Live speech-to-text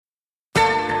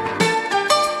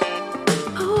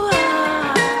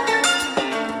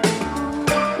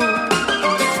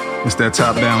that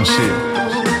top-down shit.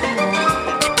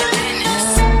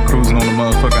 Cruising on the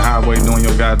motherfucking highway doing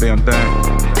your goddamn thing.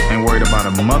 Ain't worried about a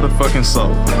motherfucking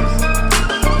soul.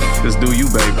 Just do you,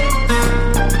 baby.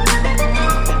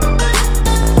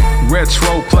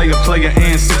 Retro player,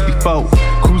 and 64.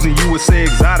 Cruising USA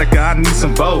Exotica, I need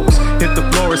some votes. Hit the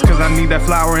florist cause I need that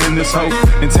flower in this hoe.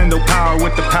 Nintendo power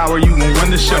with the power, you gon' run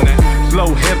the show.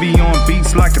 Flow heavy on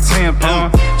beats like a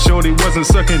tampon. Shorty wasn't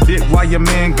sucking dick while your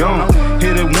man gone.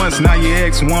 Hit it once, now your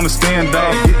ex wanna stand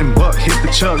off. Getting buck, hit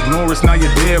the Chuck Norris, now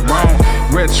you're dead wrong.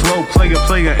 Retro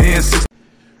player, and 64.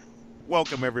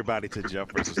 Welcome everybody to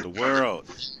Jeff versus the World.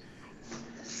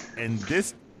 And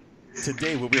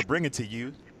today what we're bringing to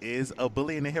you is a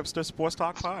Bully and the Hipster Sports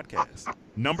Talk podcast,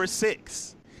 number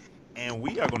 6. And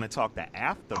we are going to talk the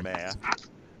aftermath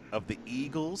of the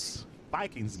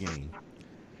Eagles-Vikings game.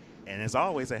 And as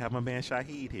always, I have my man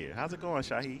Shahid here. How's it going,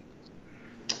 Shahid?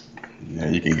 Yeah,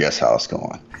 you can guess how it's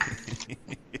going.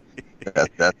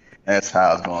 That's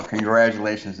how it's going.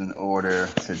 Congratulations in order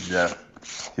to Jeff.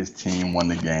 His team won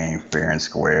the game fair and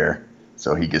square,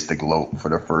 so he gets the gloat for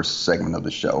the first segment of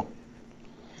the show.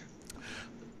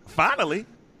 Finally.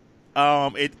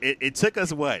 It took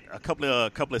us what a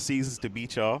couple of seasons to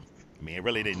beat y'all. I mean, it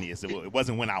really didn't. It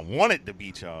wasn't when I wanted to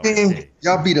beat y'all.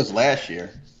 Y'all beat us last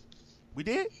year. We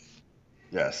did?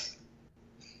 Yes.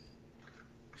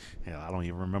 Hell, I don't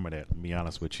even remember that, to be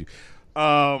honest with you.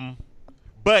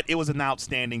 But it was an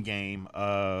outstanding game.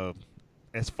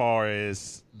 As far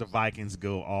as the Vikings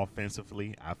go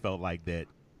offensively, I felt like that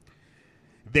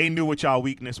they knew what y'all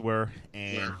weakness were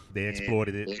and they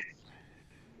exploited it.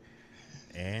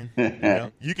 And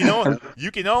you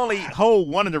can only hold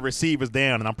one of the receivers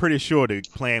down, and I'm pretty sure the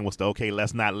plan was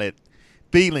let's not let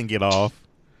Thielen get off.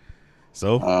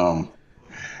 So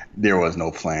there was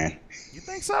no plan. You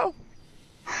think so?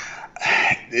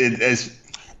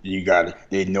 You got it.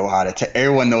 They know how to.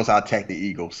 Everyone knows how to attack the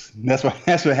Eagles. That's what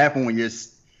happened when you're.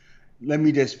 Let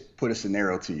me just put a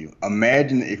scenario to you.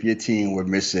 Imagine if your team were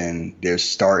missing both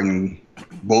starting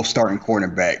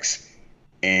cornerbacks.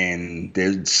 And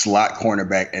there's slot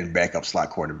cornerback and backup slot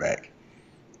quarterback.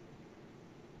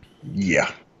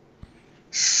 Yeah.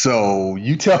 So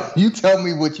you tell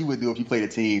me what you would do if you played a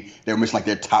team that missed like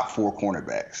their top 4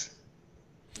 cornerbacks.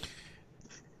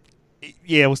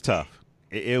 Yeah, it was tough.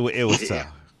 It was tough.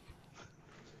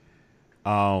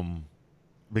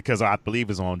 Because I believe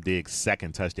it's on Diggs'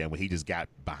 second touchdown when he just got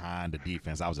behind the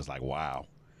defense. I was just like, wow.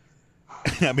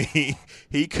 I mean,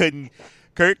 he couldn't.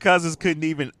 Kirk Cousins couldn't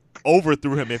even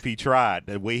overthrew him if he tried.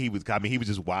 The way he was, he was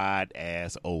just wide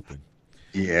ass open.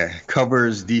 Yeah,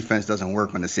 covers defense doesn't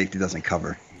work when the safety doesn't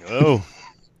cover. Oh,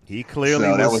 he clearly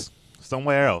was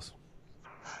somewhere else.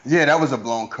 Yeah, that was a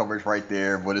blown coverage right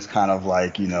there. But it's kind of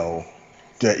like,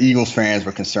 the Eagles fans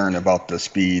were concerned about the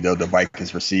speed of the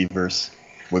Vikings receivers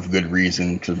with good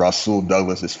reason, because Rasul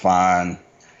Douglas is fine,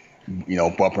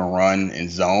 bump and run and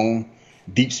zone.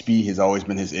 Deep speed has always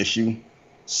been his issue,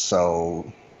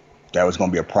 so that was going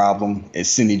to be a problem. And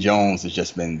Sidney Jones has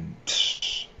just been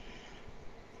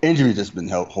injury, just been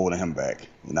holding him back.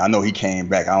 And I know he came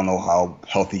back. I don't know how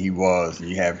healthy he was. And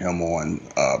you have him on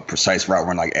a precise route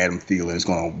run like Adam Thielen. It's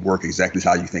going to work exactly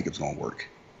how you think it's going to work,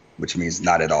 which means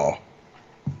not at all.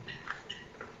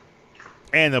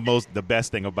 And the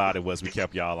best thing about it was we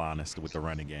kept y'all honest with the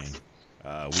running game.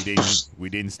 We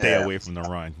didn't stay away from the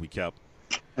run. We kept.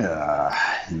 Yeah.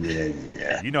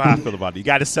 You know how I feel about it. You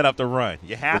got to set up the run.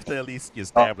 You have to at least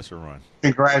establish a run.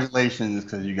 Congratulations,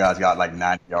 because you guys got like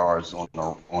 90 yards on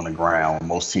the ground.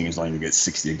 Most teams don't even get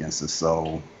 60 against us.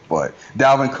 So, but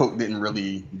Dalvin Cook didn't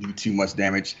really do too much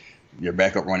damage. Your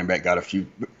backup running back got a few.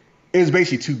 It was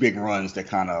basically 2 big runs that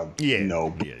kind of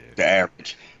the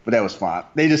average. But that was fine.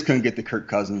 They just couldn't get to Kirk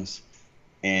Cousins.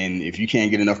 And if you can't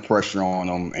get enough pressure on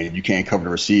them and you can't cover the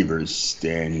receivers,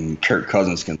 then Kirk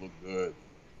Cousins can look good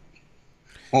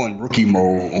on rookie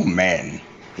mode on Madden,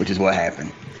 which is what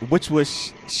happened. Which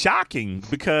was shocking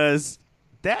because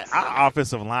our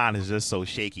offensive line is just so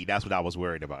shaky. That's what I was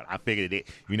worried about. I figured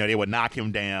they would knock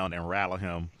him down and rattle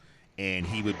him, and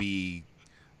he would be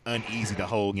uneasy the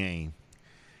whole game.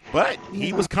 But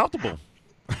he was comfortable.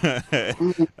 They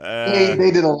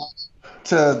did a lot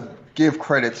to give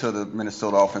credit to the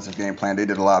Minnesota offensive game plan. They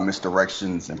did a lot of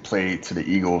misdirections and played to the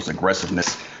Eagles'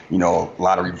 aggressiveness. A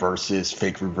lot of reverses,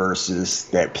 fake reverses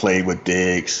that played with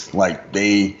Diggs. Like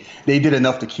they did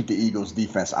enough to keep the Eagles'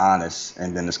 defense honest.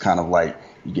 And then it's kind of like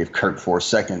you give Kirk 4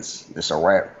 seconds, it's a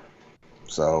wrap.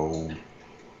 So,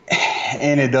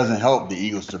 and it doesn't help. The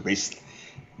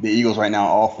Eagles right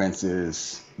now offense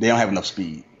they don't have enough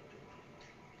speed.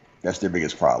 That's their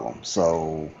biggest problem.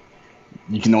 So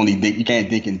you can't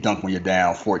think and dunk when you're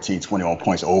down 14, 21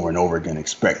 points over and over again.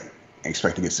 Expect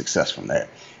to get success from that.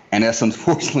 And that's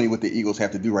unfortunately what the Eagles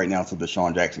have to do right now until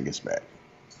Deshaun Jackson gets back.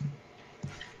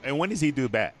 And when does he do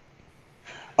back?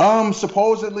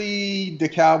 Supposedly the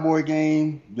Cowboy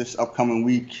game this upcoming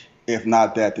week. If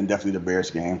not that, then definitely the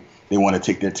Bears game. They want to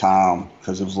take their time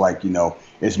because it was like,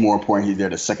 it's more important he's there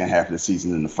the second half of the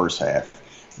season than the first half.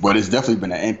 But it's definitely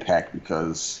been an impact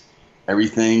because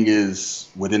everything is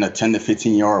within a 10 to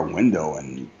 15-yard window.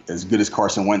 And as good as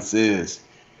Carson Wentz is,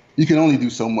 you can only do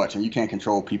so much, and you can't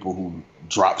control people who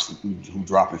drop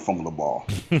and fumble the ball.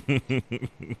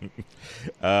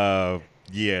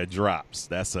 Yeah, drops.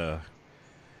 That's a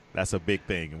big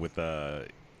thing with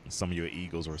some of your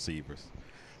Eagles receivers.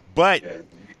 But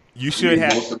you should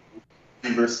have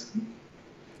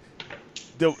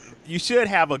you should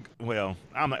have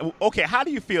okay. How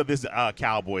do you feel this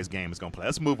Cowboys game is going to play?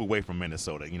 Let's move away from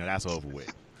Minnesota. That's over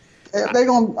with. They're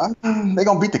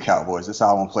gonna beat the Cowboys. That's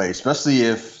how I'm gonna play, especially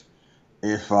if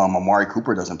Amari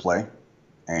Cooper doesn't play,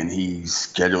 and he's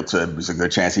scheduled to. There's a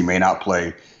good chance he may not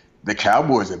play. The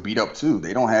Cowboys are beat up too.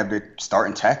 They don't have their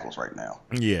starting tackles right now.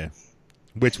 Yeah,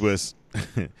 which was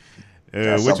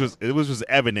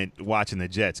evident watching the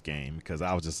Jets game because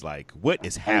I was just like, what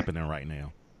is happening right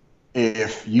now?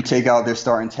 If you take out their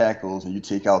starting tackles and you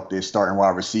take out their starting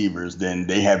wide receivers, then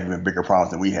they have even bigger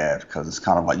problems than we have because it's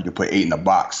kind of like you can put 8 in the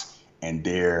box and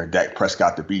dare Dak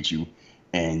Prescott to beat you,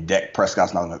 and Dak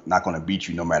Prescott's not going to beat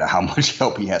you no matter how much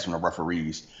help he has from the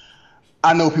referees.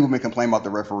 I know people have been complaining about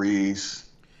the referees,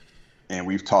 and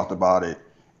we've talked about it,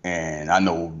 and I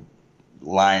know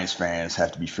Lions fans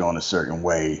have to be feeling a certain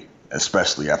way,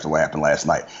 especially after what happened last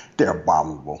night. They're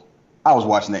abominable. I was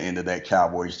watching the end of that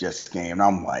Cowboys-Jets game, and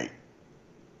I'm like,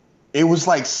 it was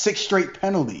like 6 straight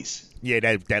penalties. Yeah,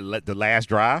 the last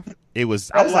drive, it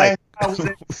was. I was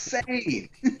insane.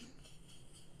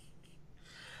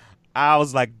 I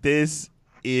was like, this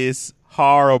is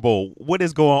horrible. What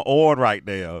is going on right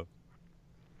now?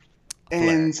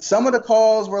 And some of the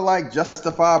calls were like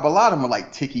justified, but a lot of them were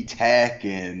like ticky-tack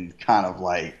and kind of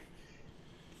like,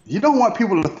 you don't want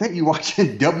people to think you're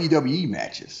watching WWE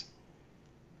matches.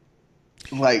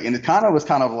 Like, and it was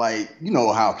kind of like,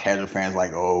 how casual fans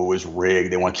like, oh, it's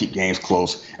rigged. They want to keep games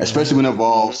close, especially when it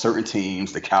involves certain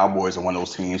teams. The Cowboys are one of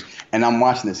those teams. And I'm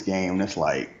watching this game, and it's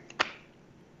like,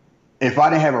 if I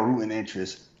didn't have a rooting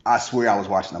interest, I swear I was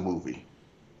watching a movie.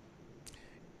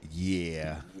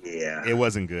 Yeah. It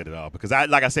wasn't good at all because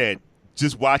like I said,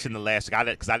 just watching the last,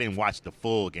 because I didn't watch the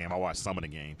full game. I watched some of the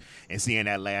game, and seeing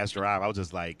that last drive, I was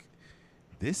just like,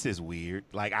 this is weird.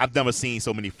 Like, I've never seen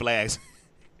so many flags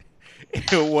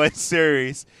in one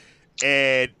series,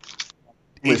 and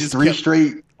it was 3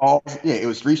 straight calls. Yeah, it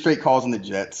was 3 straight calls on the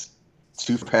Jets,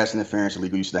 2 for pass interference,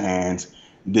 illegal use of the hands,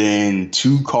 then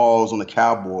 2 calls on the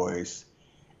Cowboys,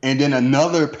 and then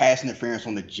another pass interference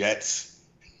on the Jets.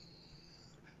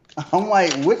 I'm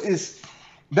like,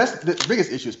 that's the biggest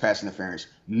issue is pass interference.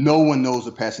 No one knows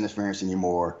the pass interference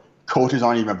anymore. Coaches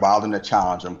aren't even bothering to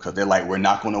challenge them because they're like, we're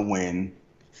not going to win,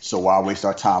 so why waste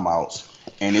our timeouts?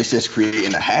 And it's just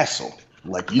creating a hassle.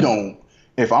 Like,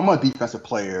 if I'm a defensive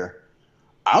player,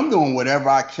 I'm doing whatever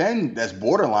I can that's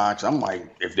borderline. So I'm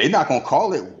like, if they're not going to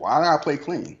call it, why do I play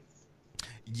clean?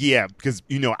 Yeah, because,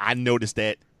 I noticed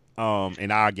that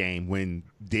in our game when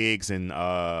Diggs and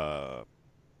I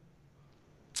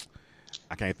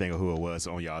can't think of who it was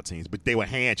on y'all teams, but they were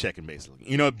hand checking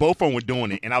basically. Both of them were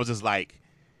doing it, and I was just like,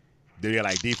 they're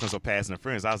like defense or pass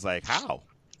interference. I was like, how?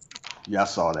 Yeah, I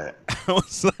saw that.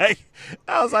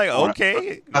 I was like,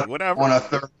 okay, whatever. On a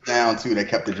 3rd down too, they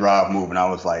kept the drive moving. I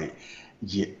was like,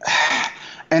 yeah.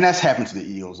 And that's happened to the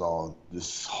Eagles all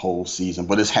this whole season,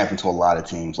 but it's happened to a lot of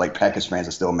teams. Like, Packers fans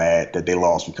are still mad that they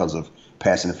lost because of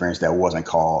pass interference that wasn't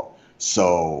called.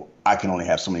 So I can only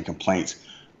have so many complaints,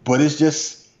 but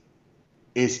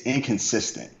it's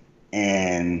inconsistent.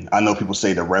 And I know people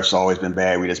say the refs always been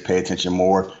bad. We just pay attention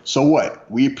more. So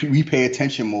what? We pay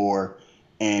attention more,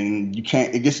 and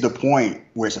it gets to the point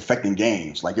where it's affecting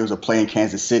games. Like, it was a play in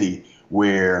Kansas City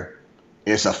where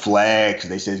it's a flag because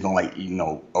they say it's going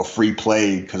to a free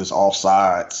play because it's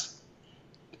offsides.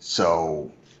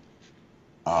 So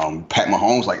Pat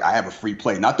Mahomes, I have a free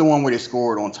play. Not the one where they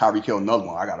scored on Tyreek Hill, another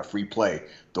one. I got a free play.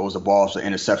 Throws the ball for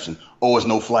interception. Oh, it's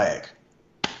no flag.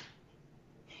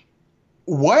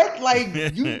 What?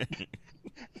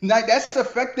 That's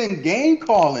affecting game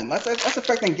calling. That's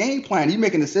affecting game plan. You're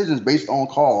making decisions based on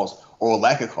calls or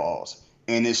lack of calls,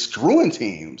 and it's screwing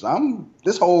teams.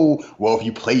 If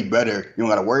you play better, you don't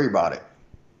got to worry about it.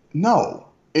 No,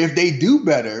 if they do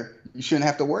better, you shouldn't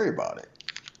have to worry about it.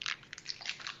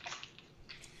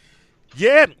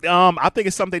 Yeah, I think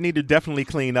it's something they need to definitely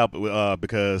clean up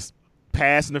because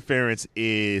pass interference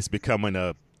is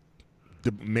becoming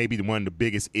maybe one of the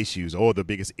biggest issues or the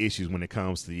biggest issues when it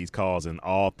comes to these calls, and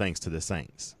all thanks to the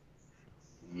Saints.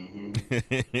 Mm-hmm.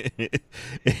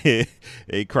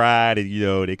 They cried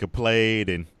and they complained,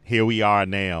 and here we are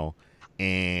now,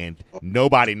 and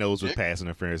nobody knows what pass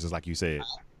interference is, like you said.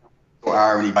 Or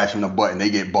irony bites from the butt, and they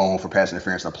get boned for pass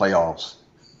interference in the playoffs.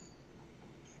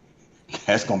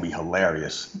 That's gonna be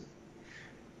hilarious.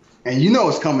 And you know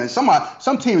it's coming.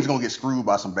 Some team is gonna get screwed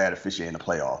by some bad officiating in the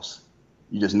playoffs.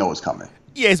 You just know it's coming.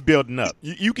 Yeah, it's building up.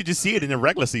 You could just see it in the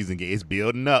regular season game. It's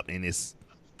building up, and it's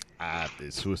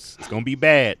gonna be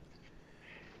bad.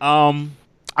 I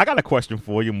got a question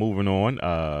for you. Moving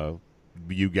on.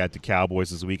 You got the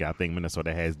Cowboys this week. I think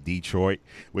Minnesota has Detroit,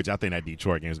 which I think that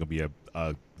Detroit game is gonna be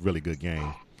a really good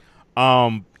game.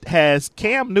 Has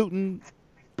Cam Newton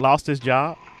lost his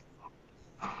job?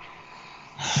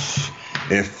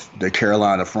 If the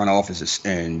Carolina front office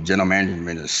and general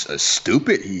management is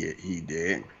stupid, he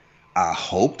did. I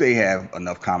hope they have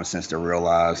enough common sense to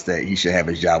realize that he should have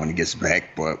his job when he gets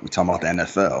back. But we're talking about the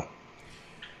NFL.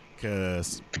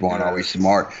 Because people aren't always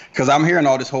smart. Because I'm hearing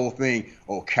all this whole thing.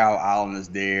 Oh, Kyle Allen is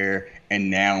there, and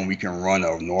now we can run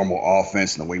a normal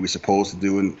offense in the way we're supposed to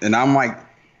do. And I'm like,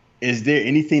 is there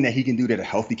anything that he can do that a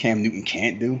healthy Cam Newton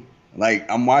can't do? Like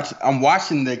I'm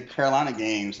watching the Carolina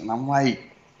games, and I'm like,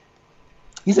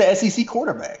 he's an SEC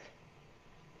quarterback.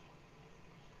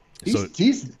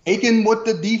 He's taking what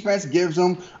the defense gives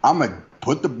him. I'm going to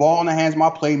put the ball in the hands of my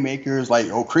playmakers. Like,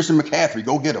 Christian McCaffrey,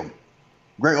 go get him.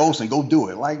 Greg Olsen, go do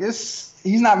it. Like, he's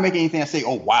not making anything I say,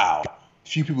 oh, wow,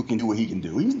 few people can do what he can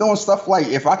do. He's doing stuff like,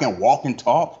 if I can walk and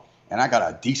talk and I got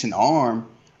a decent arm,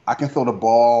 I can throw the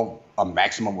ball a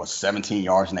maximum of 17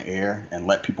 yards in the air and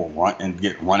let people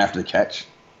run after the catch.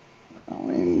 I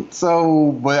mean,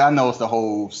 but I know it's the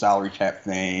whole salary cap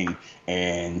thing,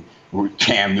 and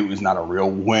Cam Newton's not a real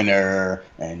winner,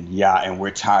 and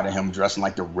we're tired of him dressing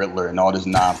like the Riddler and all this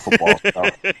non-football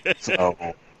stuff.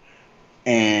 So,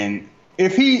 and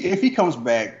if he comes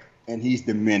back and he's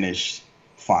diminished,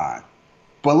 fine,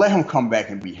 but let him come back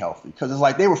and be healthy, because it's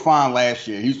like they were fine last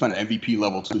year. He was playing at MVP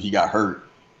level till he got hurt,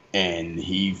 and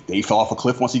they fell off a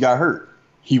cliff once he got hurt.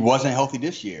 He wasn't healthy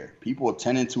this year. People are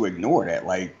tending to ignore that,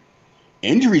 like.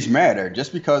 Injuries matter.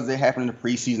 Just because they happened in the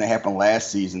preseason, they happened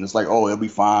last season. It's like, it'll be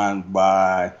fine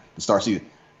by the start season.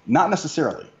 Not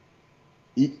necessarily.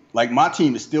 Like, my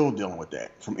team is still dealing with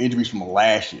that from injuries from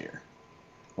last year.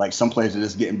 Like, some players are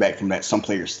just getting back from that. Some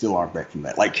players still aren't back from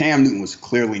that. Like, Cam Newton was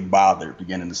clearly bothered at the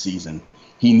beginning of the season.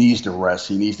 He needs to rest.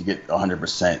 He needs to get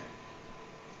 100%.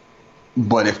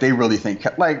 But if they really think,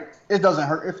 like, it doesn't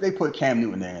hurt. If they put Cam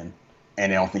Newton in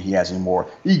and they don't think he has any more,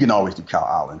 you can always do Kyle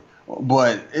Allen.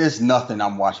 But it's nothing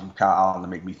I'm watching from Kyle Allen to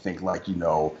make me think like,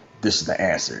 this is the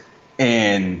answer.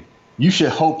 And you should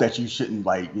hope that you shouldn't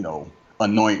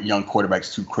anoint young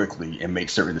quarterbacks too quickly and make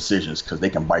certain decisions, because they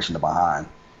can bite you in the behind,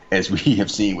 as we have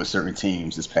seen with certain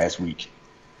teams this past week.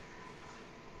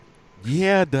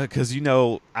 Yeah, because,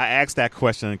 I asked that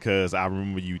question because I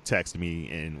remember you texted me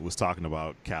and was talking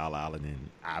about Kyle Allen, and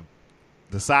I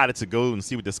decided to go and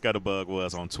see what the scuttlebutt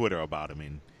was on Twitter about him.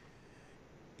 And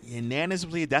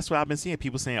unanimously, that's what I've been seeing.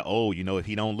 People saying, if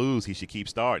he don't lose, he should keep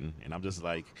starting. And I'm just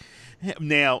like,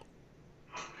 now,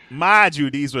 mind you,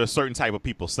 these were a certain type of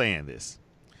people saying this.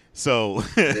 So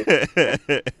they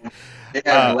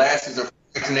had glasses of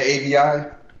in the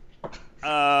AVI?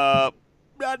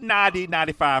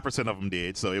 95% of them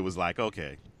did. So it was like,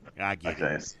 okay, I get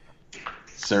it.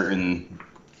 Certain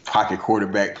pocket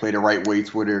quarterback play the right way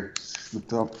Twitter.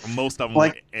 Most of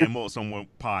them were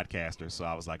podcasters, so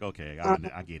I was like, okay,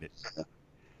 I get it.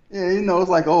 Yeah, it's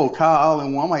like, Kyle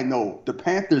Allen won. I'm like, no, the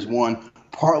Panthers won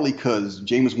partly because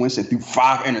Jameis Winston threw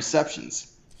 5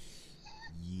 interceptions.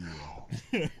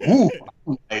 Yeah. Ooh,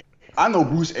 I know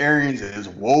Bruce Arians is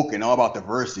woke and all about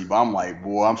diversity, but I'm like,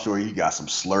 boy, I'm sure he got some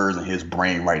slurs in his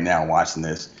brain right now watching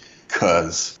this,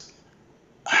 because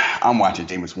I'm watching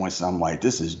Jameis Winston. I'm like,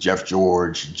 this is Jeff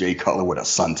George, Jay Cutler with a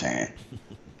suntan.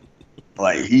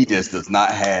 Like, he just does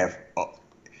not have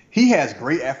he has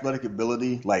great athletic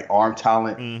ability, like arm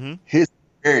talent. Mm-hmm. His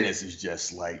awareness is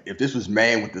just like, if this was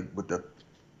man with the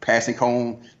passing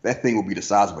cone, that thing would be the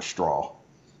size of a straw.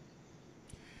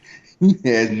 He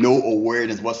has no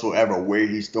awareness whatsoever where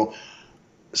he's throwing.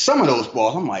 Some of those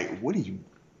balls, I'm like,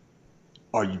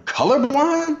 are you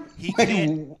colorblind? He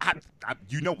can't.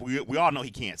 We all know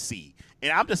he can't see.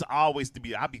 And I'm just always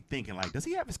I be thinking, like, does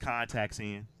he have his contacts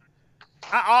in?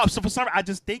 So for some reason, I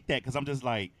just think that, because I'm just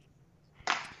like,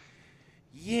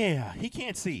 he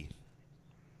can't see.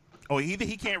 Or either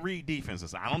he can't read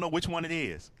defenses. I don't know which one it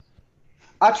is.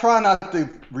 I try not to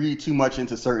read too much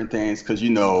into certain things because,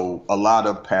 a lot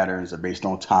of patterns are based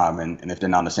on timing. And if they're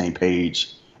not on the same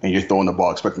page and you're throwing the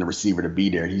ball expecting the receiver to be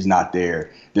there, he's not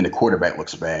there, then the quarterback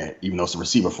looks bad, even though it's the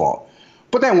receiver fault.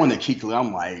 But that one to Kuechly,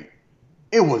 I'm like,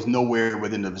 it was nowhere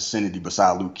within the vicinity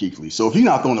beside Luke Kuechly. So if you're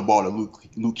not throwing the ball to Luke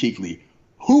Kuechly,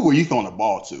 who were you throwing the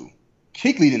ball to?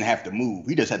 Kuechly didn't have to move.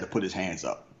 He just had to put his hands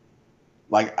up.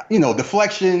 Like,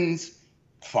 deflections,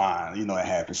 fine. It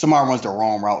happens. Somebody runs the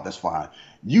wrong route, that's fine.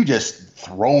 You just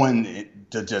throwing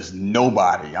it to just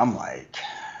nobody. I'm like,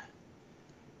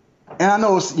 and I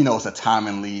know it's it's a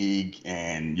timing league,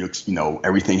 and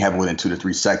everything happened within 2 to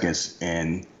 3 seconds,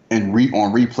 and on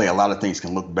replay a lot of things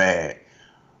can look bad.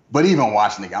 But even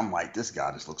watching it, I'm like, this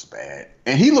guy just looks bad,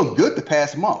 and he looked good the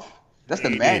past month. That's the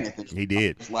madness thing. He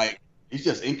did. It's like he's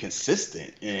just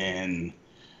inconsistent, and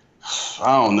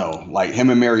I don't know. Like him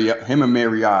and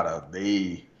Mariota,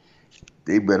 they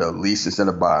better lease instead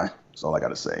of buy. That's all I got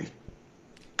to say.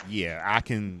 Yeah, I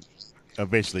can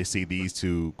eventually see these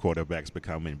two quarterbacks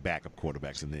becoming backup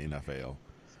quarterbacks in the NFL,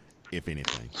 if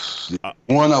anything.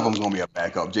 One of them's going to be a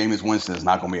backup. Jameis Winston is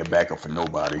not going to be a backup for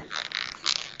nobody.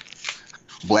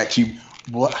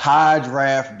 High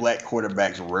draft black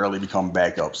quarterbacks rarely become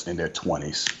backups in their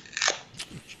 20s.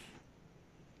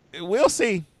 We'll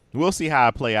see. We'll see how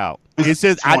it play out. It's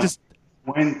just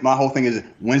my whole thing is,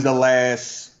 when's the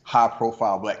last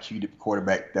high-profile black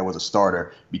quarterback that was a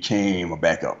starter became a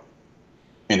backup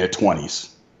in their 20s?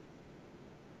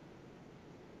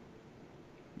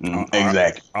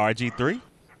 Exactly. RG3? And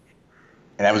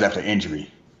that was after injury.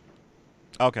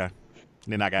 Okay.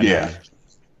 Then I got yeah.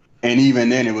 And even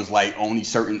then, it was like only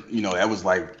certain, that was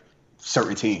like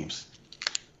certain teams.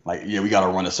 Like, we got to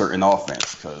run a certain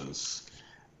offense because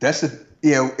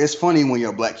it's funny when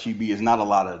you're a black QB, it's not a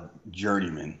lot of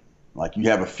journeymen. Like, you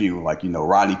have a few, like,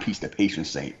 Rodney Peace, the patient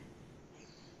saint,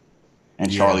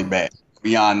 and Charlie Batch.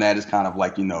 Beyond that, it's kind of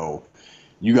like,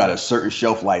 you got a certain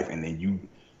shelf life, and then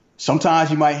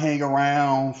sometimes you might hang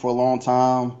around for a long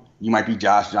time. You might be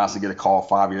Josh Johnson, get a call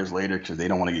 5 years later because they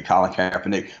don't want to get Colin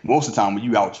Kaepernick. Most of the time, when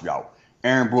you out, you out.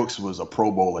 Aaron Brooks was a Pro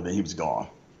Bowler, then he was gone.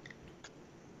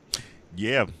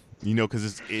 Yeah,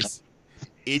 because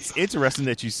it's interesting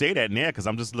that you say that now because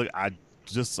I'm just looking. I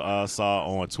just saw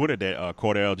on Twitter that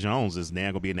Cordell Jones is now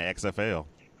going to be in the XFL.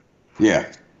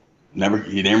 Yeah, he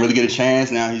didn't really get a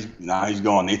chance. Now he's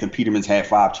gone. Nathan Peterman's had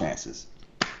 5 chances.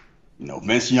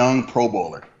 Vince Young, Pro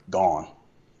Bowler, gone.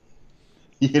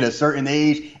 He hit a certain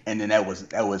age, and then that was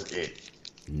it.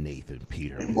 Nathan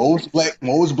Peterman. Most black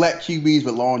QBs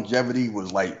with longevity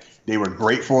was like they were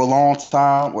great for a long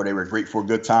time, or they were great for a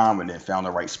good time, and then found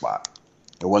the right spot.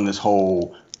 It wasn't this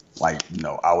whole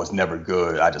I was never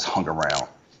good. I just hung around.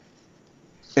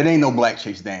 It ain't no black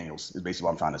Chase Daniels, is basically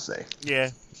what I'm trying to say. Yeah.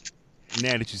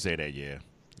 Now that you say that, yeah.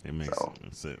 It makes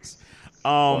sense.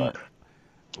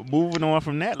 Moving on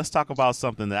from that, let's talk about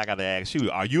something that I got to ask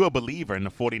you. Are you a believer in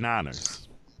the 49ers?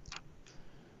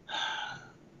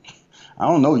 I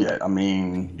don't know yet. I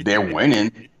mean, they're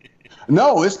winning.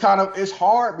 No, it's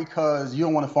hard because you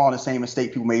don't want to fall in the same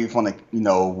mistake people made fun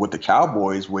of, with the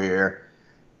Cowboys, where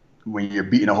when you're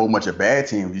beating a whole bunch of bad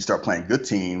teams, you start playing good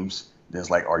teams.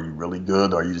 It's like, are you really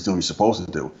good, or are you just doing what you're supposed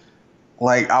to do?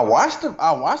 Like, I watched the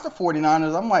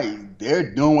 49ers. I'm like,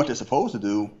 they're doing what they're supposed to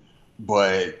do,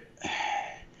 but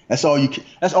that's all you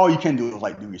can do is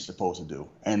like do what you're supposed to do.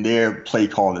 And their play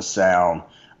call is sound.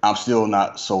 I'm still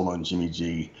not sold on Jimmy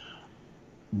G,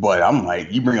 but I'm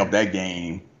like, you bring up that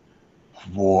game,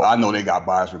 boy, I know they got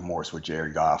buyer's remorse with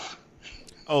Jared Goff.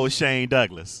 Oh, Shane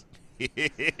Douglas.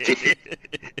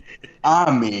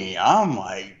 I mean, I'm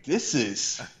like,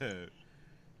 that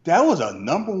was a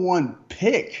number 1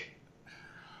 pick.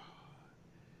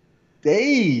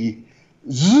 And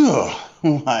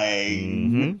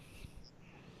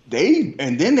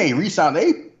then they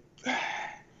re-signed.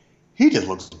 He just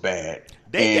looks bad.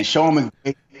 Sean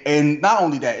McVay, and not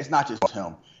only that, it's not just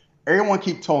him. Everyone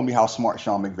keep telling me how smart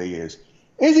Sean McVay is.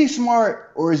 Is he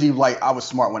smart, or is he like, I was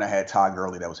smart when I had Todd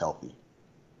Gurley that was healthy?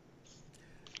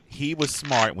 He was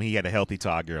smart when he had a healthy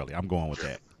Todd Gurley. I'm going with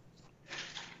that.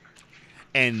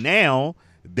 And now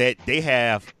that they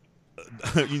have,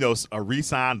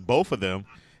 re-signed both of them,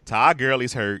 Todd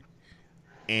Gurley's hurt,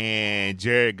 and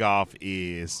Jared Goff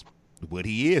is what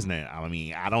he is now. I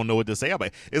mean, I don't know what to say about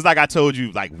it. It's like I told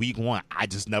you, like week 1, I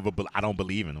don't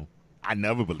believe in him. I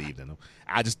never believed in him.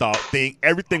 I just thought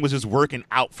everything was just working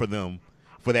out for them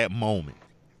for that moment.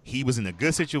 He was in a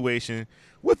good situation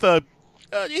with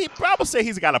he probably say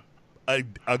he's got a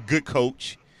good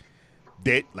coach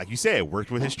that, like you said, worked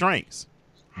with his strengths.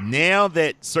 Now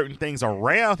that certain things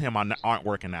around him aren't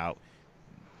working out,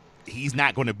 he's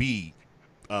not going to be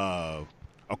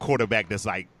a quarterback that's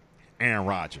like Aaron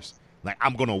Rodgers. Like,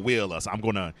 I'm gonna will us. I'm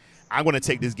gonna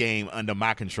take this game under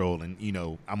my control, and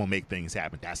I'm gonna make things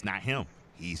happen. That's not him.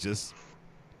 He's just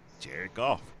Jared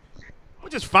Goff,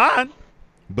 which is fine.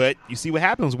 But you see what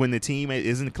happens when the team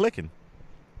isn't clicking.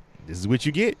 This is what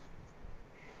you get.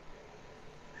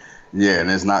 Yeah,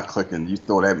 and it's not clicking. You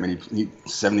throw that many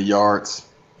 70 yards.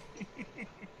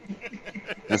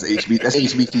 That's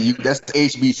HBCU. That's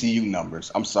HBCU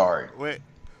numbers. I'm sorry.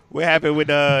 What happened with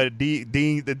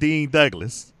Dean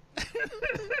Douglas?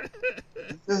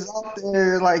 Just out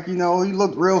there, like, he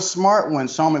looked real smart when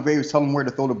Sean McVay was telling him where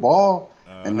to throw the ball,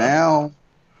 and now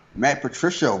Matt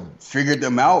Patricia figured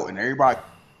them out, and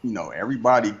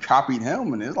everybody copied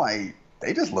him, and it's like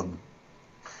they just look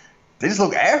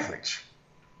average.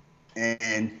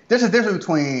 And there's a difference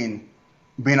between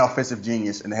being an offensive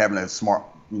genius and having a smart,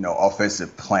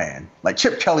 offensive plan. Like,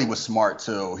 Chip Kelly was smart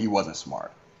till he wasn't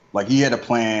smart. Like, he had a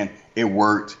plan, it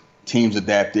worked, teams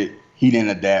adapted, he didn't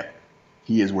adapt,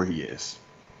 he is where he is.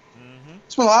 Mm-hmm.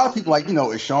 So a lot of people, like,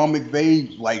 is Sean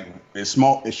McVay, like, is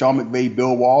Sean McVay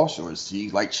Bill Walsh, or is he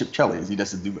like Chip Kelly? Is he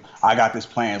just I got this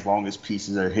plan, as long as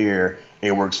pieces are here,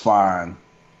 it works fine.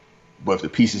 But if the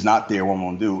piece is not there, what am I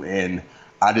going to do? And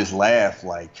I just laugh,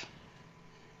 like,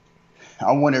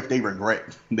 I wonder if they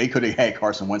regret. They could have had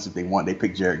Carson Wentz if they want. They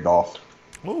picked Jared Goff.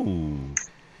 Ooh.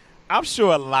 I'm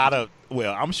sure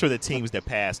I'm sure the teams that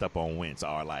passed up on Wentz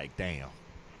are like, damn.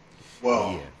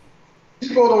 Well, yeah.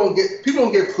 People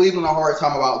don't give Cleveland a hard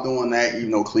time about doing that.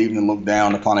 Cleveland looked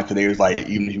down upon it because they was like,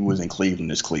 even if he was in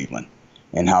Cleveland, it's Cleveland.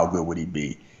 And how good would he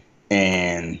be?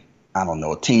 And I don't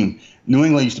know, New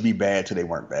England used to be bad till they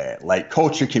weren't bad. Like,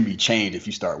 culture can be changed if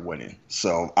you start winning.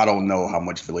 So I don't know how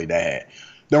much Philly that had.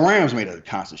 The Rams made a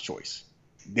conscious choice.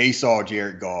 They saw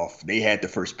Jared Goff. They had the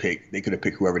first pick. They could have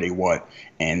picked whoever they want,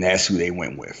 and that's who they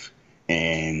went with.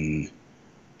 And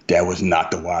that was not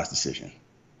the wise decision.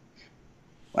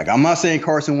 Like, I'm not saying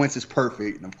Carson Wentz is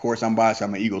perfect. And of course, I'm biased.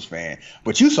 I'm an Eagles fan.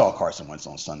 But you saw Carson Wentz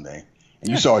on Sunday, and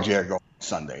you saw Jared Goff on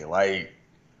Sunday. Like,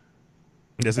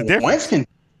 there's a difference. Wentz can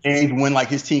change when, like,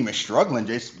 his team is struggling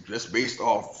just based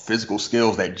off physical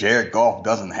skills that Jared Goff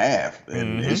doesn't have.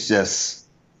 And it's just...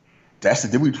 That's the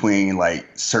difference between, like,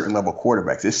 certain level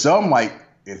quarterbacks. It's some, like,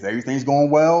 if everything's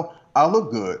going well, I'll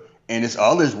look good. And it's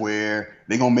others where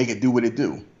they're going to make it do what it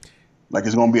do. Like,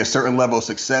 there's going to be a certain level of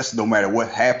success no matter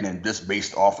what's happening just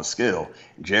based off of skill.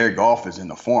 Jared Goff is in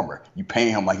the former. You pay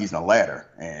him like he's in the latter.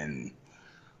 And,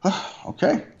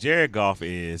 okay. Jared Goff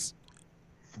is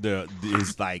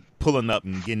like pulling up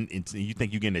and getting into, you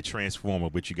think you're getting a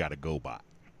transformer, but you got a GoBot.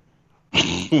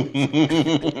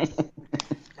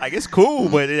 Like, it's cool,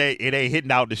 but it ain't hitting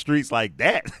out the streets like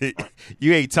that.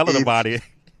 You ain't telling about it.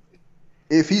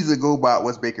 If he's a GoBot,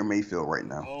 what's Baker Mayfield right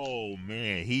now? Oh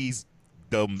man, he's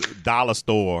the dollar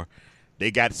store. They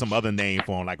got some other name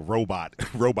for him, like Robot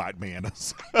Man or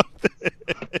something.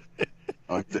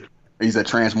 He's a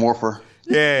transmorpher.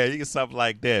 Yeah, you get something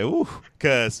like that. Ooh,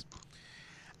 because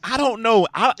I don't know.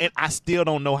 I still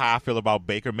don't know how I feel about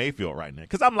Baker Mayfield right now.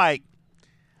 Because I'm like,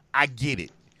 I get it.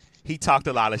 He talked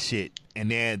a lot of shit,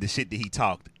 and then the shit that he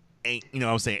talked ain't hitting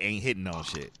on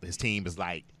shit. His team is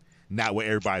like not what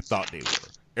everybody thought they were.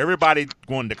 Everybody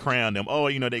wanted to crown them. Oh,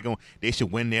 they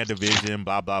should win their division,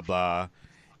 blah blah blah.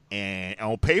 And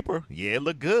on paper, yeah, it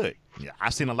looked good. Yeah,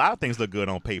 I've seen a lot of things look good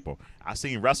on paper. I've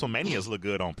seen WrestleManias look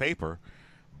good on paper,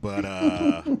 but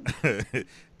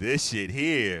this shit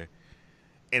here,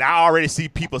 and I already see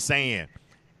people saying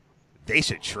they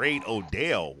should trade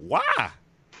Odell. Why?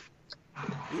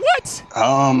 What?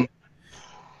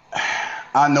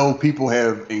 I know people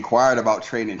have inquired about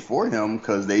trading for him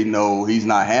because they know he's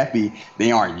not happy.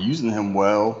 They aren't using him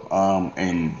well,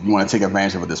 and you want to take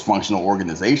advantage of a dysfunctional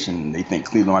organization. They think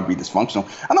Cleveland might be dysfunctional.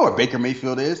 I know what Baker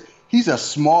Mayfield is. He's a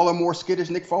smaller, more skittish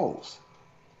Nick Foles.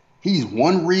 He's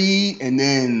one read and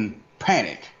then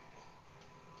panic.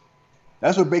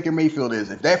 That's what Baker Mayfield is.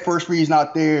 If that first read's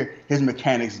not there, his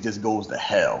mechanics just goes to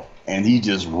hell. And he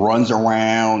just runs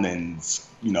around and,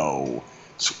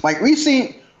 like we've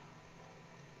seen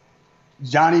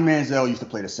Johnny Manziel used to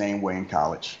play the same way in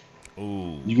college.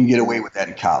 Ooh. You can get away with that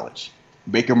in college.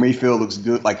 Baker Mayfield looks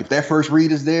good. Like, if that first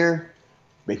read is there,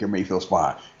 Baker Mayfield's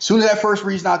fine. As soon as that first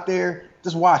read's not there,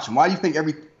 just watch him. Why do you think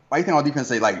our defense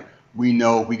say, like, we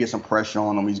know if we get some pressure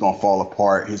on him, he's going to fall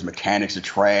apart. His mechanics are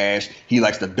trash. He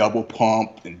likes to double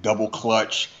pump and double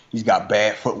clutch. He's got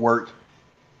bad footwork.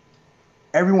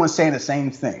 Everyone's saying the same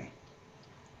thing.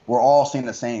 We're all saying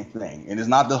the same thing. And it's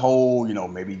not the whole,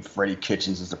 maybe Freddie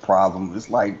Kitchens is the problem. It's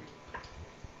like,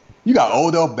 you got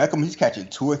Odell Beckham. He's catching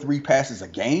 2 or 3 passes a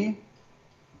game.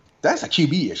 That's a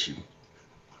QB issue.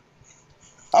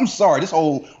 I'm sorry. This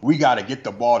whole we got to get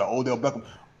the ball to Odell Beckham.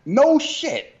 No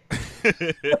shit.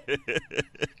 You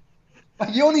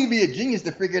don't need to be a genius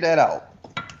to figure that out.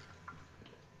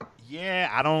 Yeah,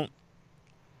 I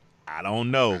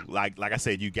don't know. Like I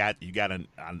said, you got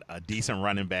a decent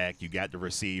running back. You got the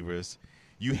receivers.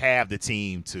 You have the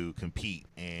team to compete,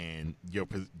 and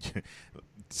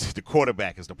the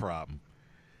quarterback is the problem.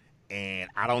 And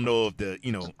I don't know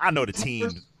if I know the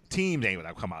teams ain't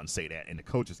gonna come out and say that, and the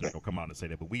coaches not gonna come out and say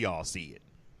that, but we all see it.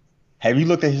 Have you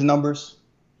looked at his numbers?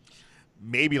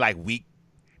 Maybe like week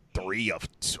 3 of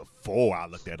 4, I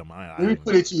looked at them. Let me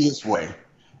put it to you this way.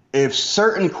 If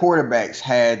certain quarterbacks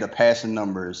had the passing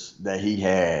numbers that he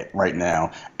had right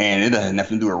now, and it doesn't have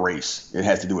nothing to do with race, it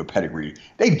has to do with pedigree,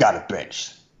 they've got a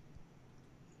bench.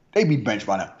 They'd be benched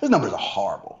by now. His numbers are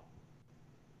horrible.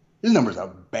 His numbers are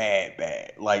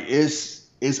bad. Like, it's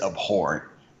abhorrent.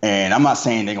 And I'm not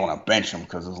saying they're going to bench him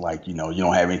because it's like, you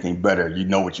don't have anything better. You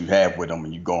know what you have with him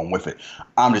and you're going with it.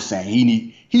 I'm just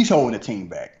saying he's holding the team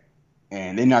back.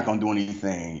 And they're not going to do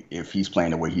anything if he's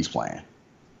playing the way he's playing.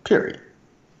 Period.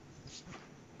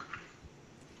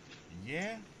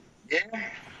 Yeah.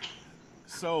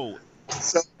 So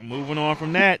moving on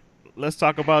from that, let's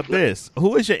talk about this.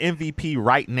 Who is your MVP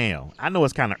right now? I know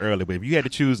it's kind of early, but if you had to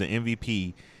choose an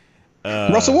MVP,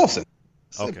 Russell Wilson.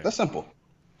 Okay. That's simple.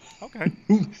 Okay.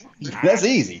 That's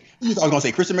easy. You thought I was going to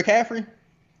say Christian McCaffrey?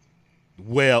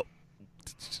 Well,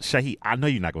 Shaheed, I know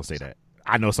you're not going to say that.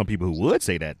 I know some people who would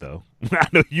say that, though. I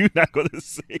know you're not going to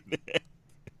say that.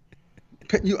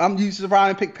 I'm used to surviving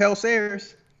and pick Pell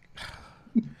Sayers.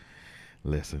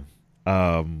 Listen.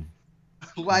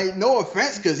 Like, no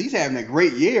offense, because he's having a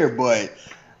great year, but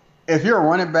if you're a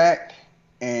running back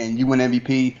and you win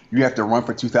MVP, you have to run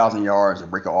for 2,000 yards and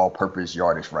break an all-purpose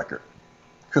yardage record.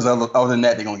 Because other than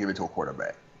that, they're gonna give it to a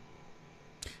quarterback.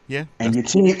 Yeah, and your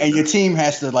team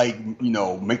has to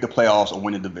make the playoffs or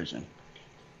win the division.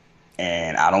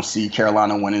 And I don't see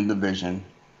Carolina winning the division.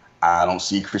 I don't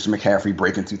see Christian McCaffrey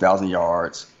breaking 2,000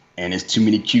 yards, and there's too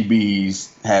many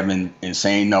QBs having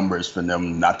insane numbers for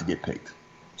them not to get picked.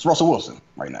 It's Russell Wilson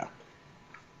right now.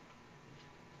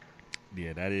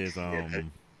 Yeah, that is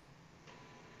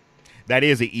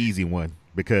an easy one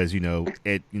because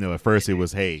at first it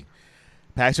was, hey,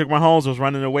 Patrick Mahomes was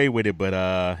running away with it,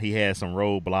 but he had some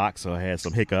roadblocks or had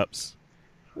some hiccups,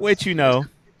 which it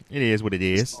is what it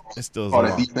is. It's still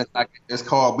it's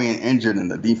called being injured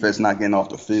and the defense not getting off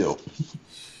the field.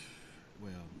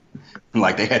 Well,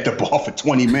 like they had the ball for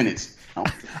 20 minutes.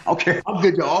 I don't care how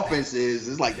good your offense is.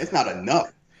 It's like that's not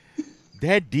enough.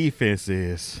 That defense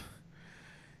is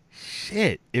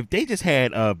shit. If they just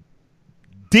had a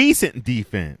decent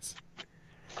defense,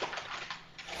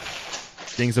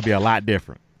 things will be a lot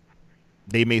different.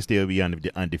 They may still be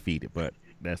undefeated, but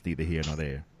that's neither here nor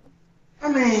there.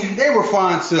 I mean, they were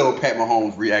fine till Pat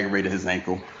Mahomes re-aggravated his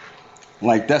ankle.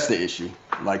 Like, that's the issue.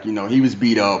 Like, he was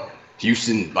beat up.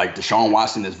 Houston, like Deshaun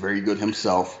Watson is very good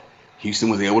himself. Houston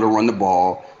was able to run the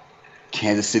ball.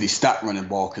 Kansas City stopped running the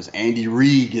ball because Andy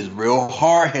Reid is real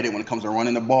hard-headed when it comes to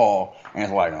running the ball. And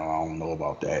it's like, oh, I don't know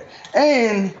about that.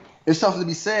 And it's something to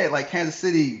be said. Like, Kansas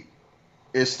City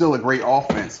is still a great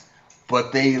offense,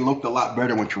 but they looked a lot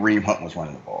better when Kareem Hunt was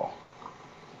running the ball.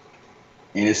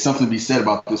 And it's something to be said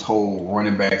about this whole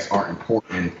running backs aren't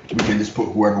important. We can just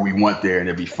put whoever we want there and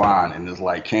it'll be fine. And it's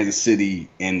like Kansas City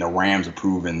and the Rams are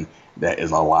proving that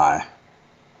is a lie.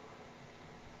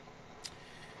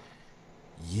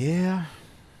 Yeah.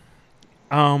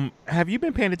 Have you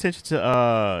been paying attention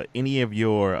to any of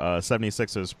your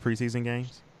 76ers preseason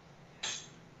games?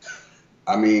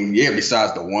 I mean, yeah,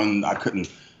 besides the one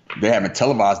they haven't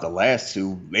televised the last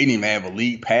two. They didn't even have a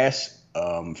league pass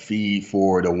feed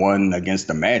for the one against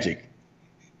the Magic.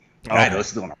 Okay. I know it's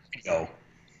still on a video.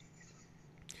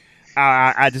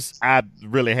 I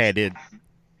really had it.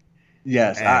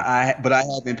 Yes, but I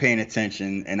have been paying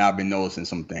attention and I've been noticing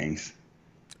some things.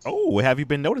 Oh, what have you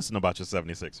been noticing about your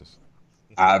 76ers?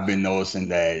 I've been noticing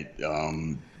that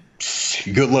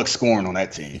good luck scoring on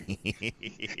that team.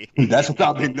 That's what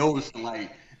I've been noticing.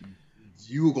 Like,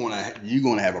 you're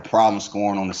gonna have a problem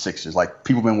scoring on the Sixers. Like,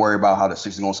 people been worried about how the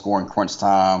Sixers gonna score in crunch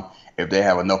time if they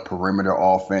have enough perimeter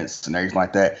offense and everything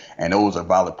like that. And those are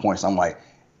valid points. I'm like,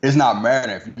 it's not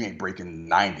matter if you ain't breaking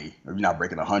 90 or you're not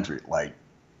breaking 100. Like,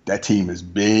 that team is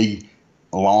big,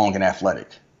 long, and athletic,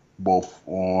 both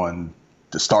on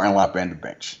the starting lineup and the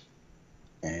bench.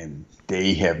 And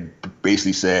they have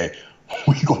basically said,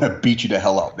 we're going to beat you the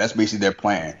hell up. That's basically their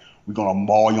plan. We're going to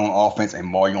maul you on offense and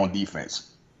maul you on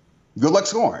defense. Good luck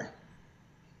scoring.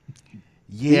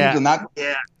 Yeah.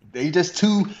 They just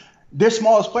their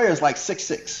smallest players like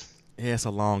 6'6". Yeah, it's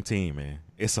a long team, man.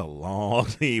 It's a long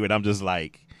team, and I'm just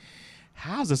like,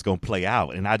 how's this going to play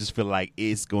out? And I just feel like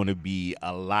it's going to be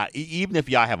a lot. Even if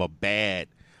y'all have a bad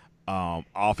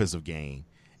offensive game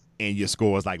and your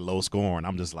score is like low scoring,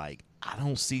 I'm just like, I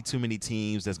don't see too many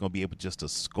teams that's going to be able just to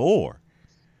score.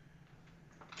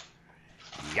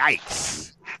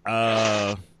 Yikes.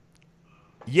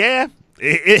 Yeah,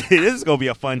 this is going to be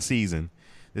a fun season.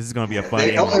 This is going to be a fun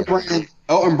game.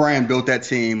 Elton Brand built that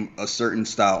team a certain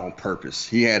style on purpose.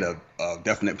 He had a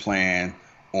definite plan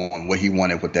on what he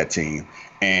wanted with that team.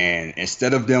 And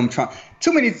instead of them trying,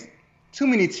 too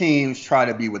many teams try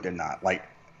to be what they're not. Like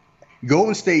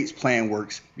Golden State's plan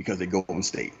works because they're Golden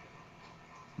State.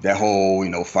 That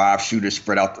whole, 5 shooters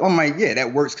spread out. I'm like, yeah,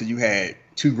 that works because you had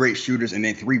 2 great shooters and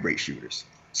then 3 great shooters.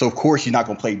 So of course you're not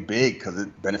gonna play big because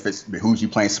it behooves you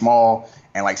playing small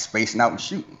and like spacing out and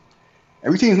shooting.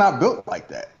 Every team's not built like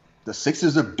that. The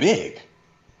Sixers are big.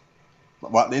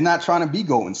 Well, they're not trying to be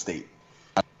Golden State.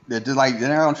 They're just like, they're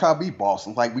not gonna try to be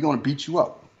Boston. Like, we're gonna beat you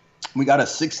up. We got a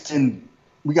 6'10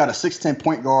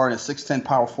 point guard and a 6'10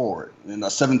 power forward and a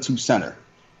 7'2 center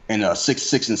and a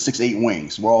 6'6 and 6'8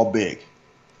 wings. We're all big.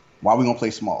 Why are we gonna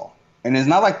play small? And it's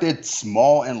not like they're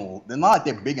small and they're not like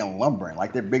they're big and lumbering.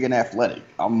 Like, they're big and athletic.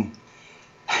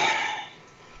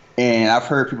 And I've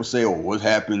heard people say, "Oh, what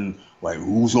happened? Like,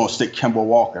 who's gonna stick Kemba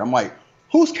Walker?" I'm like,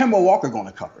 who's Kemba Walker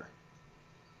gonna cover?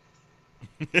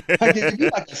 Like, if you're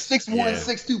like a 6'1",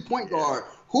 6'2 point guard,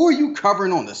 who are you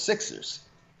covering on the Sixers?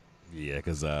 Yeah,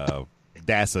 because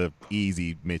that's a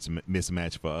easy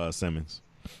mismatch for Simmons.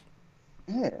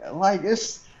 Yeah, like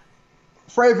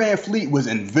Fred VanVleet was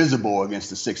invisible against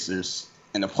the Sixers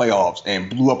in the playoffs and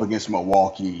blew up against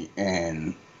Milwaukee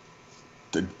and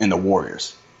the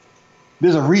Warriors.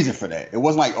 There's a reason for that. It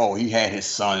wasn't like, oh, he had his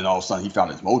son and all of a sudden he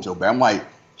found his mojo. But I'm like,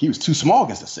 he was too small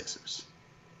against the Sixers.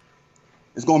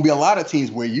 There's going to be a lot of teams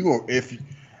where if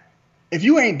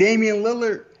you ain't Damian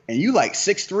Lillard and you like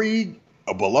 6'3"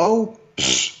 or below,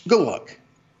 good luck.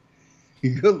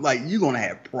 Like, you're going to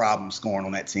have problems scoring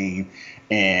on that team.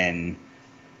 And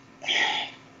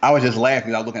I was just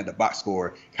laughing. I was looking at the box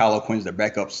score. Kyle O'Quinn's the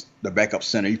backup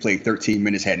center. He played 13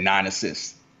 minutes, had 9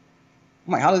 assists.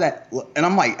 I'm like, how did that look? And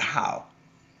I'm like, how?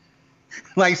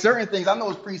 Like, certain things, I know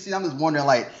it's preseason. I'm just wondering,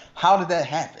 like, how did that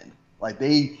happen? Like,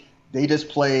 they just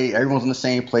play, everyone's on the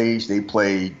same page. They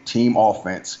play team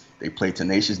offense. They play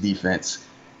tenacious defense.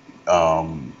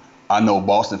 I know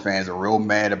Boston fans are real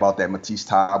mad about that Matisse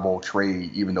Thybulle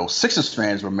trade, even though Sixers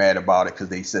fans were mad about it because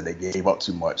they said they gave up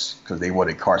too much because they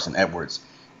wanted Carson Edwards.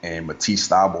 And Matisse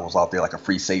Thybulle was out there like a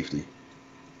free safety.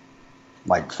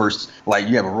 You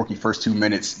have a rookie first 2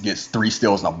 minutes, gets 3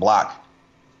 steals and a block.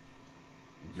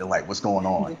 You're like, what's going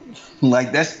on?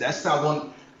 Like, that's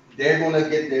how they're going to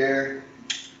get there.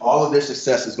 All of their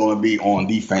success is going to be on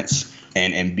defense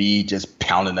and Embiid just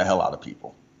pounding the hell out of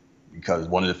people because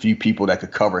one of the few people that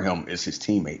could cover him is his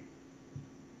teammate.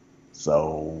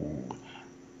 So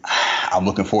I'm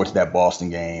looking forward to that Boston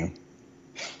game.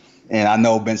 And I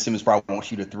know Ben Simmons probably won't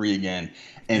shoot a 3 again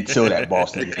until that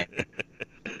Boston game,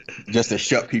 just to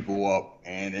shut people up.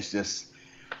 And it's just,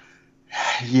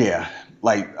 yeah,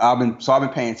 like I've been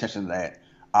paying attention to that.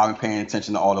 I've been paying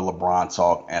attention to all the LeBron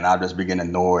talk, and I've just been getting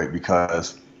annoyed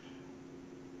because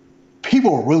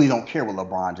people really don't care what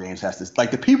LeBron James has to.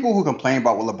 Like, the people who complain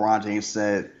about what LeBron James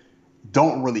said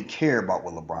don't really care about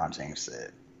what LeBron James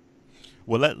said.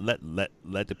 Well,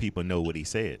 let the people know what he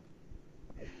said.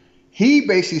 He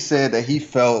basically said that he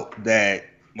felt that,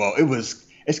 well,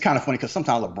 it's kind of funny because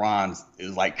sometimes LeBron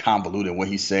is like convoluted in what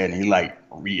he said and he like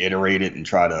reiterated and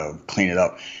try to clean it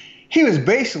up. He was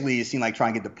basically, it seemed like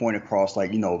trying to get the point across,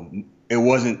 like, it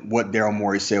wasn't what Daryl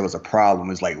Morey said was a problem.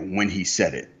 It's like when he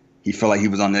said it. He felt like he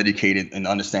was uneducated and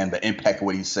understand the impact of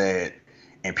what he said.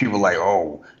 And people were like,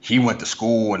 oh, he went to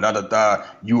school and da-da-da.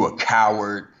 You a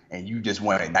coward and you just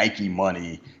wanted Nike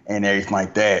money and everything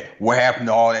like that. What happened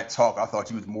to all that talk? I thought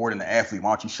you was more than an athlete.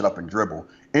 Why don't you shut up and dribble?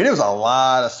 And there was a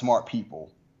lot of smart people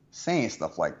saying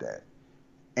stuff like that.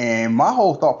 And my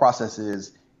whole thought process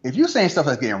is, if you're saying stuff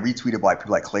that's getting retweeted by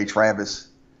people like Clay Travis,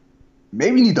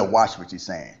 maybe you need to watch what you're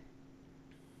saying.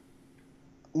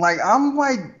 Like, I'm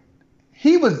like,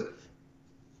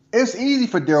 it's easy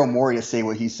for Daryl Morey to say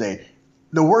what he said.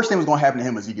 The worst thing was going to happen to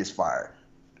him is he gets fired.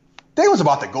 They was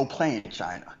about to go play in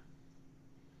China.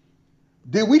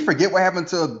 Did we forget what happened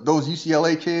to those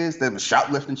UCLA kids that was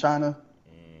shoplifting in China?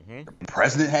 Mm-hmm. The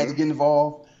president had to get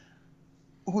involved.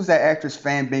 Who's that actress?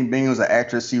 Fan Bingbing was an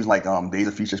actress. She was like Days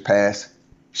of Futures Past.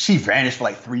 She vanished for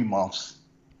like 3 months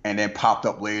and then popped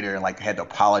up later and like had to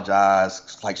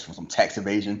apologize like for some tax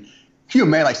evasion. Can you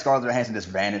imagine like Scarlett Johansson just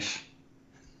vanished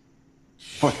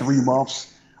for 3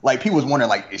 months? Like, people was wondering,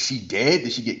 like, is she dead?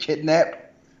 Did she get kidnapped?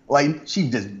 Like, she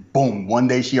just, boom, one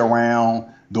day she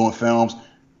around doing films,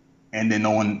 and then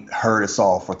no one heard or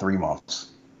saw for 3 months.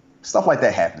 Stuff like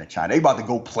that happened in China. They about to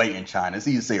go play in China. It's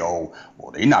easy to say, oh,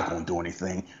 well, they're not going to do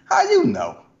anything. How you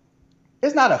know?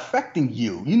 It's not affecting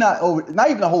you. You're not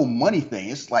even the whole money thing.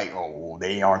 It's like, oh,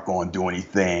 they aren't going to do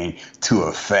anything to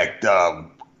affect.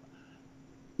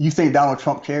 You think Donald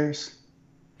Trump cares?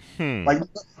 Like,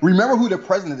 remember who the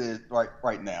president is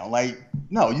right now. Like,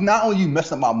 no, you not only you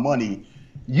messing up my money,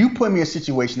 you put me in a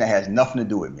situation that has nothing to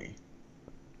do with me.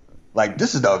 Like,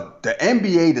 this is the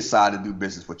NBA decided to do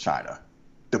business with China.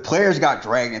 The players got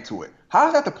dragged into it. How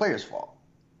is that the players' fault?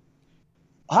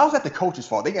 How is that the coach's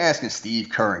fault? They asking Steve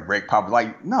Kerr and Greg Popovich,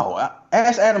 like, no,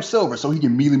 ask Adam Silver so he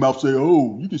can mealy mouth say,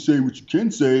 oh, you can say what you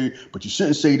can say, but you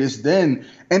shouldn't say this then.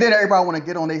 And then everybody want to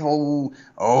get on their whole,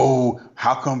 oh,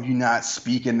 how come you not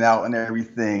speaking out and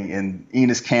everything? And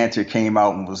Enes Kanter came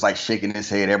out and was like shaking his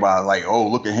head. Everybody was like, oh,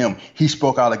 look at him. He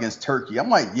spoke out against Turkey. I'm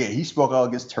like, yeah, he spoke out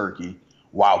against Turkey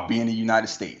while being in the United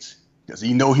States. Because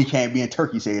he know he can't be in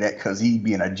Turkey say that because he'd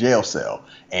be in a jail cell.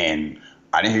 And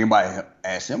I didn't hear anybody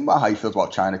ask him about how he feels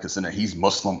about China, considering he's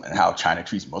Muslim and how China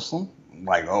treats Muslim.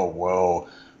 Like, oh, well,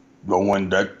 going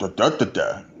da.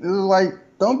 Like,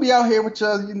 don't be out here with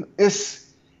your.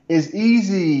 It's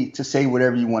easy to say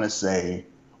whatever you want to say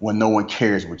when no one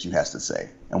cares what you has to say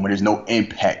and when there's no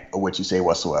impact of what you say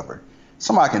whatsoever.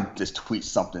 Somebody can just tweet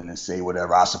something and say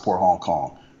whatever. I support Hong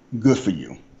Kong. Good for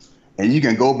you. And you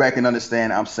can go back and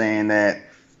understand I'm saying that.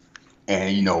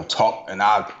 And, you know, talk, and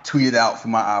I tweet it out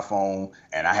from my iPhone,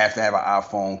 and I have to have an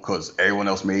iPhone because everyone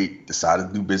else decided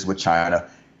to do business with China,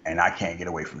 and I can't get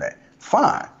away from that.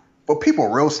 Fine. But people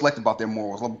are real selective about their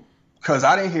morals because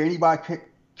I didn't hear anybody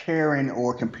caring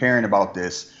or comparing about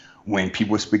this when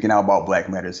people were speaking out about Black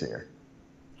Matters here.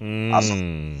 I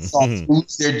saw people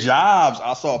lose their jobs.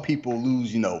 I saw people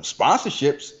lose,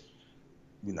 sponsorships.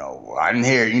 I didn't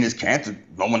hear Enes Kanter.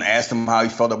 No one asked him how he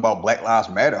felt about Black Lives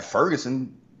Matter.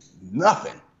 Ferguson.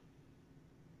 Nothing.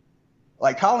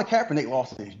 Like Colin Kaepernick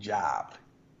lost his job.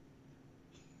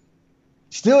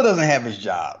 Still doesn't have his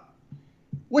job.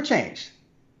 What changed?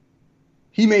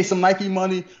 He made some Nike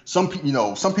money. Some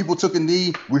people took a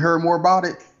knee. We heard more about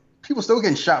it. People still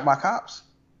getting shot by cops.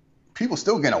 People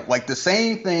still getting like the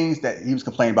same things that he was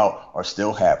complaining about are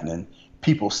still happening.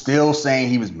 People still saying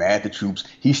he was mad at the troops.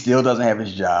 He still doesn't have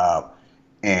his job,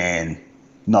 and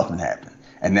nothing happened.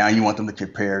 And now you want them to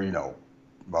compare,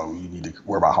 well, you need to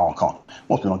worry about Hong Kong.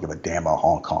 Most people don't give a damn about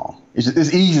Hong Kong.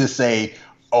 It's easy to say,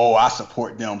 oh, I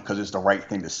support them because it's the right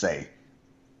thing to say.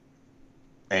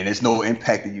 And there's no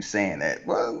impact of you saying that.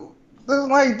 Well,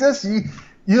 like this,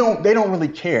 they don't really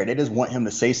care. They just want him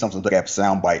to say something to get a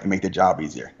soundbite and make their job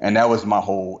easier. And that was my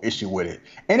whole issue with it.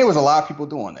 And there was a lot of people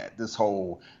doing that. This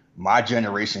whole, my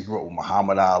generation grew up with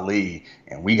Muhammad Ali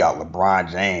and we got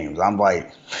LeBron James. I'm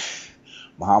like,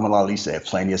 Muhammad Ali said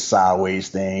plenty of sideways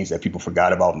things that people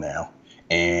forgot about now.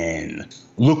 And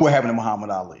look what happened to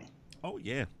Muhammad Ali. Oh,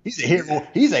 yeah. He's a hero.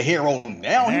 He's a hero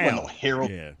now. He wasn't no hero.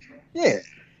 Yeah.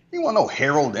 He wasn't no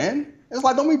hero then. It's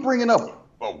like, don't be bringing up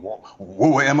what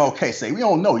would MLK say? We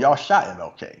don't know. Y'all shot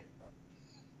MLK.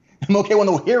 MLK wasn't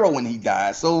no hero when he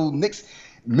died. So Knicks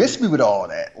missed me with all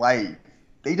that. Like,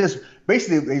 they just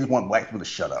want black people to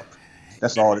shut up.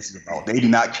 That's all this is about. They do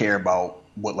not care about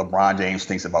what LeBron James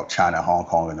thinks about China, Hong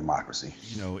Kong, and democracy.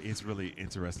 It's really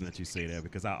interesting that you say that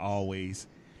because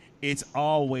it's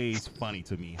always funny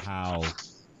to me how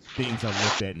things are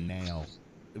looked at now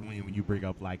when you bring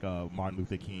up like Martin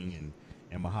Luther King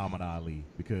and Muhammad Ali,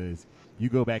 because you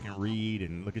go back and read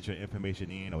and look at your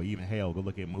information or even hell, go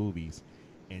look at movies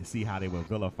and see how they were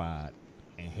vilified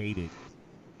and hated.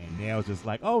 And now it's just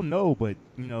like, oh no, but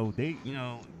they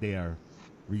are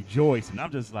rejoicing.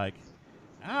 I'm just like,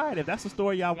 all right, if that's the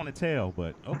story y'all want to tell,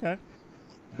 but okay.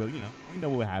 But you know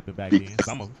what happened back then.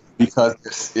 Some of them. Because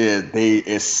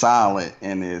it's silent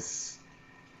and it's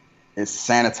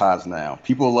sanitized now.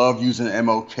 People love using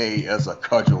MLK as a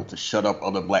cudgel to shut up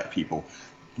other black people.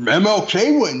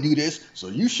 MLK wouldn't do this, so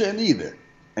you shouldn't either.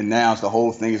 And now it's the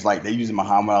whole thing is like they're using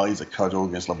Muhammad Ali as a cudgel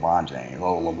against LeBron James.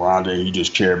 Oh, LeBron James, you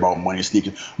just care about money and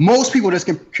sneakers. Most people just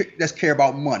care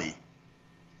about money.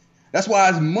 That's why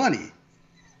it's money.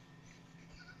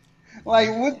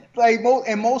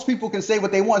 Most people can say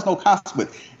what they want. It's no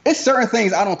consequence. It's certain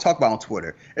things I don't talk about on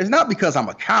Twitter. It's not because I'm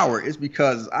a coward. It's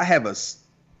because I have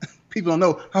people don't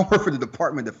know I work for the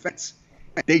Department of Defense.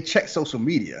 They check social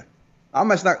media.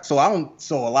 So a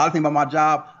lot of things about my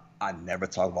job, I never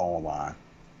talk about online.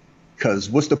 Because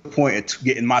what's the point of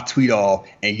getting my tweet off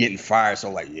and getting fired?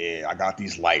 So I got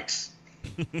these likes.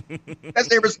 That's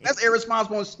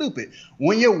irresponsible and stupid.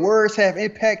 When your words have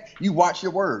impact, you watch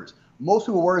your words. most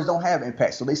people's words don't have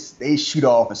impact, so they shoot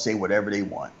off and say whatever they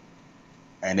want,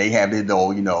 and they have their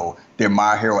though their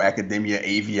My Hero Academia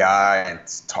AVI and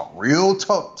talk real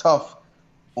tough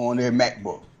on their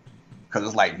MacBook because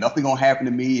it's like nothing gonna happen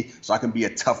to me, so I can be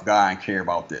a tough guy and care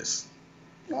about this,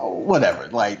 whatever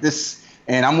like this.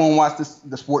 And I'm gonna watch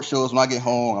the sports shows when I get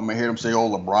home. I'm gonna hear them say, "Oh,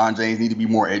 LeBron James need to be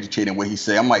more educated in what he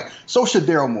say." I'm like, so should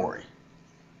Daryl Morey.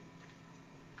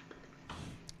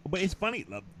 But it's funny,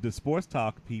 the sports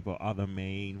talk people are the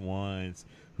main ones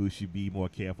who should be more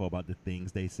careful about the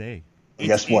things they say.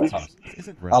 Guess what?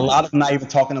 A lot of them not even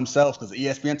talking themselves because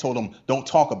ESPN told them don't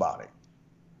talk about it.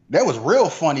 That was real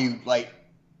funny. Like,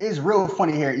 it's real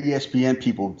funny hearing ESPN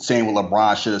people saying what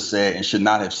LeBron should have said and should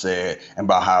not have said and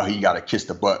about how he got to kiss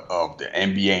the butt of the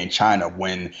NBA in China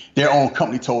when their own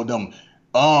company told them,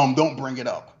 don't bring it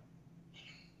up.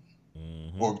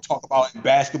 Mm-hmm. Or talk about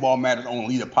basketball matters only,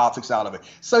 leave the politics out of it.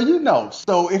 So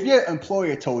so if your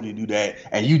employer told you to do that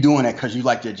and you doing that because you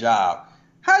like your job,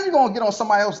 how are you going to get on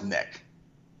somebody else's neck?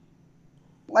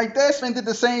 Like, Deadspin did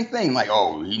the same thing. Like,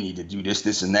 oh, you need to do this,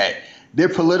 this, and that. Their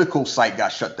political site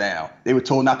got shut down. They were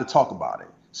told not to talk about it.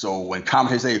 So when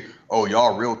commentators say, oh,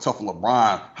 y'all real tough on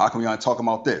LeBron, how come y'all not talking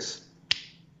about this?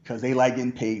 Because they like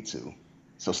getting paid too.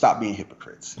 So stop being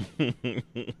hypocrites.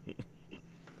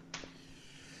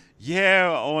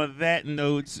 Yeah, on that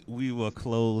note, we will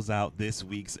close out this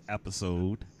week's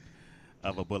episode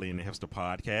of A Bully and the Hipster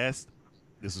podcast.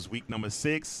 This is week number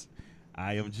 6.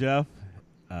 I am Jeff.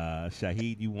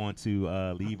 Shahid, you want to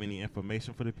leave any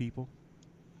information for the people?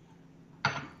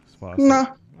 No.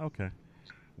 Okay.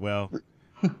 Well,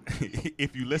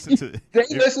 if you listen to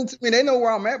listen to me, they know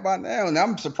where I'm at by now, and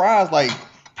I'm surprised. Like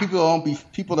people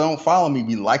that don't follow me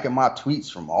be liking my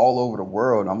tweets from all over the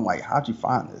world. I'm like, how'd you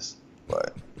find this?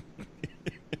 But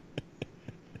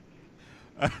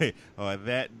all right. On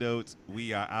that note,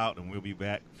 we are out, and we'll be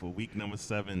back for week number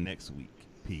 7 next week.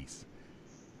 Peace.